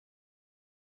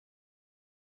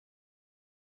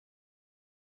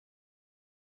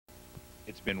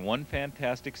It's been one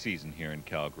fantastic season here in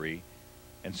Calgary,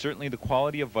 and certainly the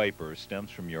quality of Viper stems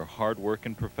from your hard work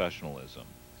and professionalism.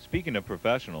 Speaking of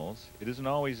professionals, it isn't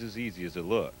always as easy as it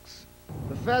looks.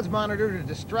 The feds monitored a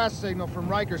distress signal from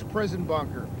Riker's prison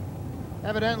bunker.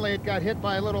 Evidently, it got hit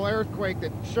by a little earthquake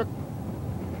that shook.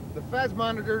 The feds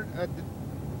monitored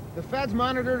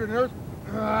an earth.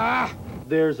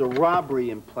 There's a robbery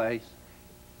in place,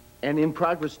 and in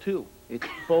progress too. It's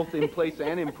both in place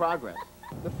and in progress.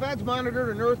 The feds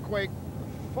monitored an earthquake.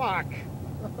 Fuck.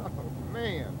 Oh,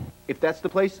 man. If that's the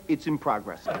place, it's in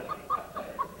progress.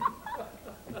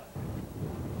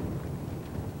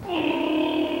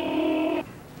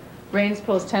 Rains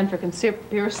pulls 10 for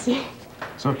conspiracy.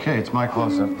 It's okay, it's my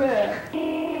close-up.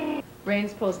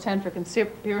 Rains pulls 10 for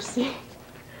conspiracy.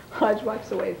 Hodge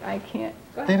walks away. I can't.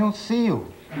 They don't see you.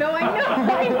 No, I know,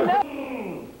 I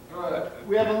know.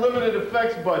 We have a limited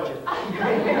effects budget.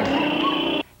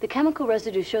 The chemical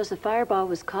residue shows the fireball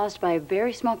was caused by a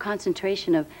very small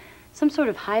concentration of some sort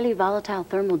of highly volatile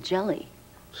thermal jelly.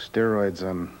 Steroids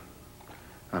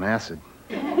on acid.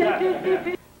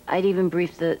 I'd even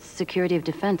briefed the Security of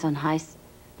Defense on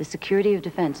the Security of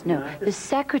Defense, no, the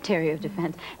Secretary of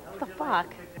Defense. What the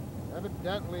fuck?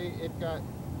 Evidently, it got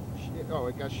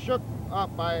shook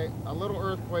up by a little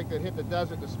earthquake that hit the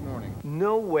desert this morning.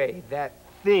 No way that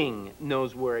thing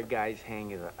knows where a guy's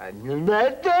hanging.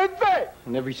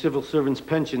 And every civil servant's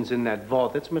pension's in that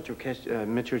vault. That's Metro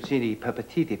City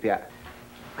Papatiti.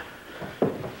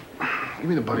 Give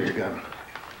me the butt of your gun.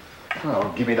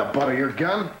 Oh, give me the butt of your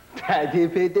gun. I can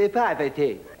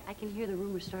hear the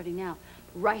rumors starting now.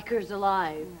 Riker's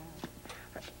alive.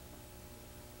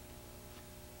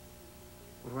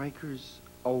 Riker's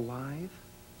alive?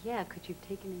 Yeah, could you have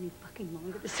taken any fucking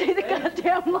longer to say the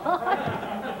goddamn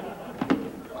line?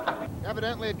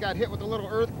 Evidently, it got hit with a little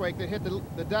earthquake that hit the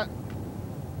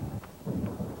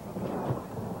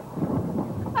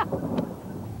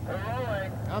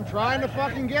I'm trying to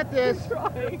fucking get this.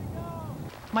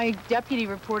 My deputy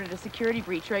reported a security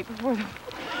breach right before the...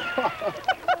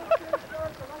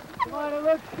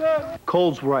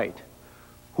 Cole's right.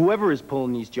 Whoever is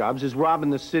pulling these jobs is robbing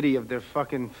the city of their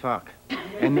fucking fuck.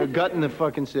 And they're gutting the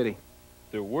fucking city.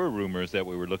 There were rumors that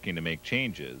we were looking to make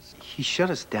changes. He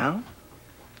shut us down?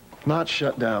 Not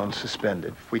shut down,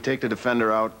 suspended. If we take the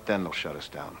Defender out, then they'll shut us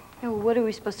down. Yeah, well, what are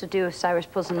we supposed to do if Cyrus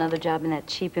pulls another job in that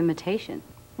cheap imitation?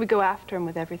 We go after him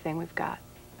with everything we've got.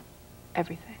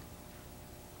 Everything.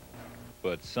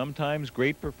 But sometimes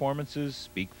great performances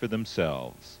speak for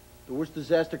themselves. The worst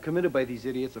disaster committed by these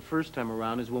idiots the first time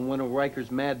around is when one of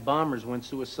Riker's mad bombers went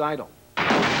suicidal.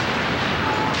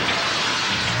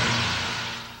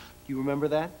 You remember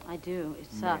that? I do. It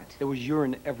sucked. There was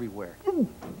urine everywhere.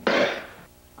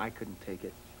 I couldn't take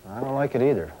it. I don't like it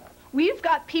either. We've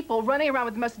got people running around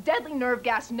with the most deadly nerve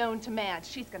gas known to man.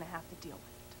 She's gonna have to deal with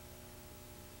it.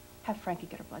 Have Frankie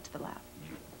get her blood to the lab.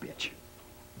 You bitch.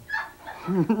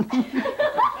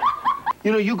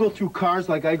 You know, you go through cars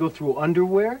like I go through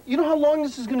underwear. You know how long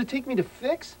this is gonna take me to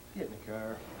fix? Get in the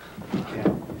car.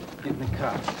 Yeah, get in the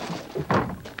car.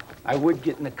 I would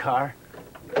get in the car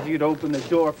if you'd open the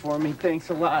door for me. Thanks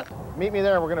a lot. Meet me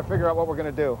there, and we're gonna figure out what we're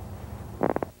gonna do.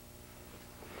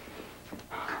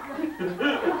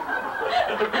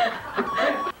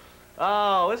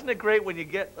 Oh, isn't it great when you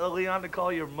get Leon to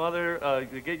call your mother,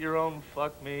 you get your own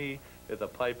fuck me with a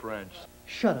pipe wrench?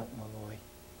 Shut up, Malloy.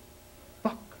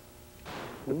 Fuck.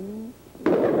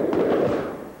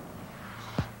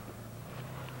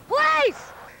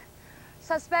 Police!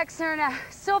 Suspects are in a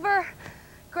silver,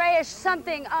 grayish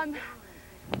something.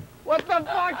 What the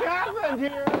fuck happened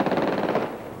here?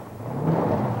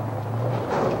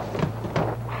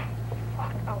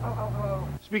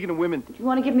 Speaking of women. You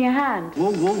want to give me a hand?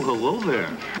 Whoa, hello there.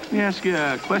 Let me ask you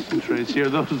a question, Trace here. Are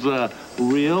those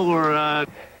real or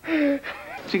did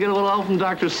you get a little help from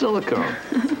Dr. Silico?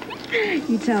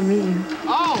 You tell me.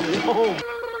 Oh, whoa.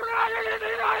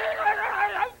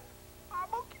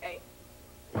 I'm okay.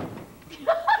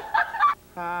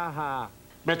 Ha ha.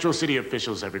 Metro City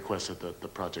officials have requested that the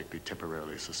project be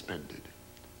temporarily suspended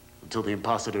until the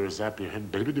imposter is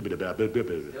apprehended.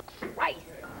 Right.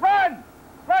 Run!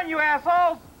 Run, you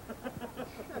assholes!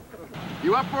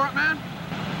 You up for it, man?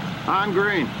 I'm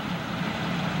green.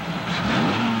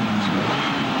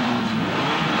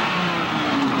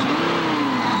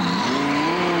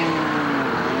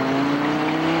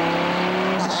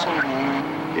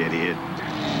 Idiot.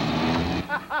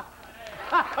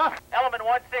 Element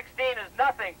 116 is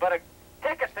nothing but a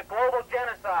ticket to global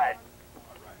genocide.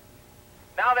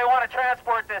 Now they want to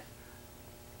transport this.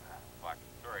 Fuck,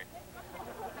 sorry.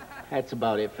 That's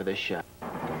about it for this shot.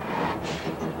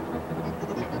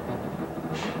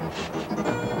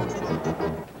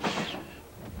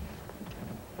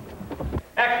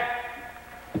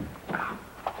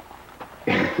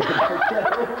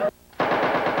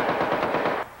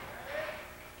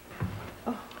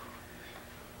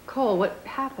 Joel, what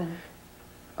happened?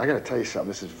 I gotta tell you something.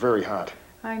 This is very hot.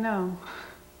 I know.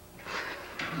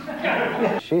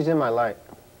 She's in my light.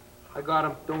 I got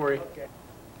him. Don't worry.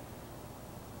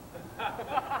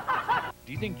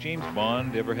 Do you think James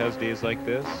Bond ever has days like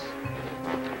this?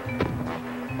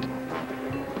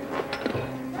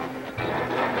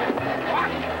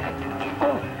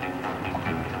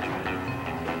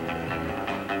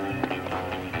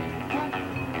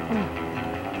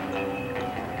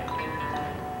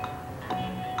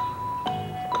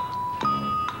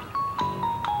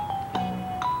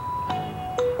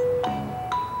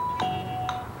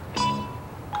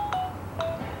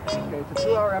 Okay, it's a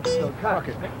 2-hour episode. Cut.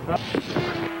 Okay.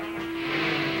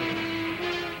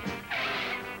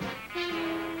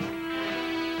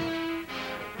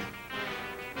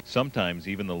 Sometimes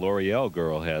even the L'Oreal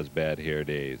girl has bad hair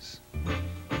days.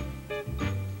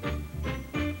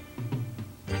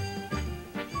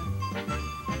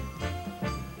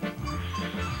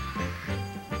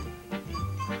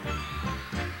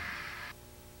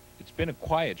 It's been a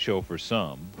quiet show for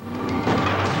some.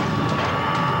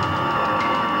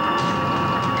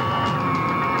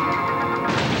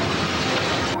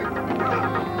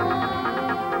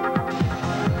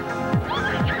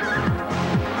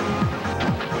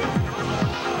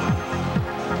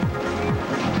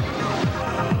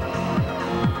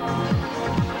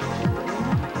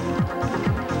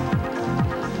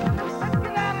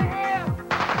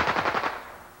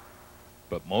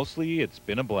 But mostly it's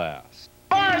been a blast.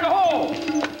 Fire in the hole!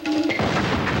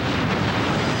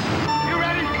 You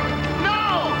ready?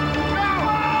 No!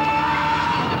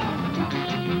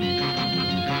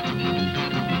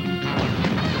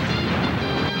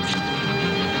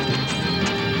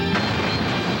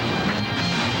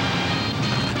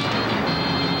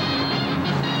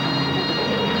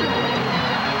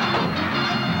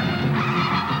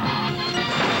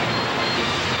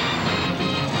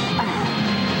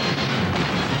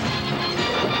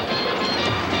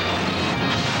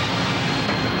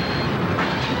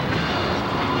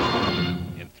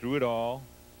 Through it all,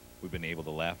 we've been able to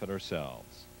laugh at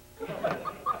ourselves. Got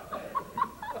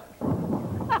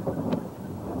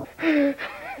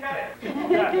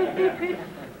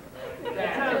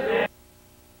it.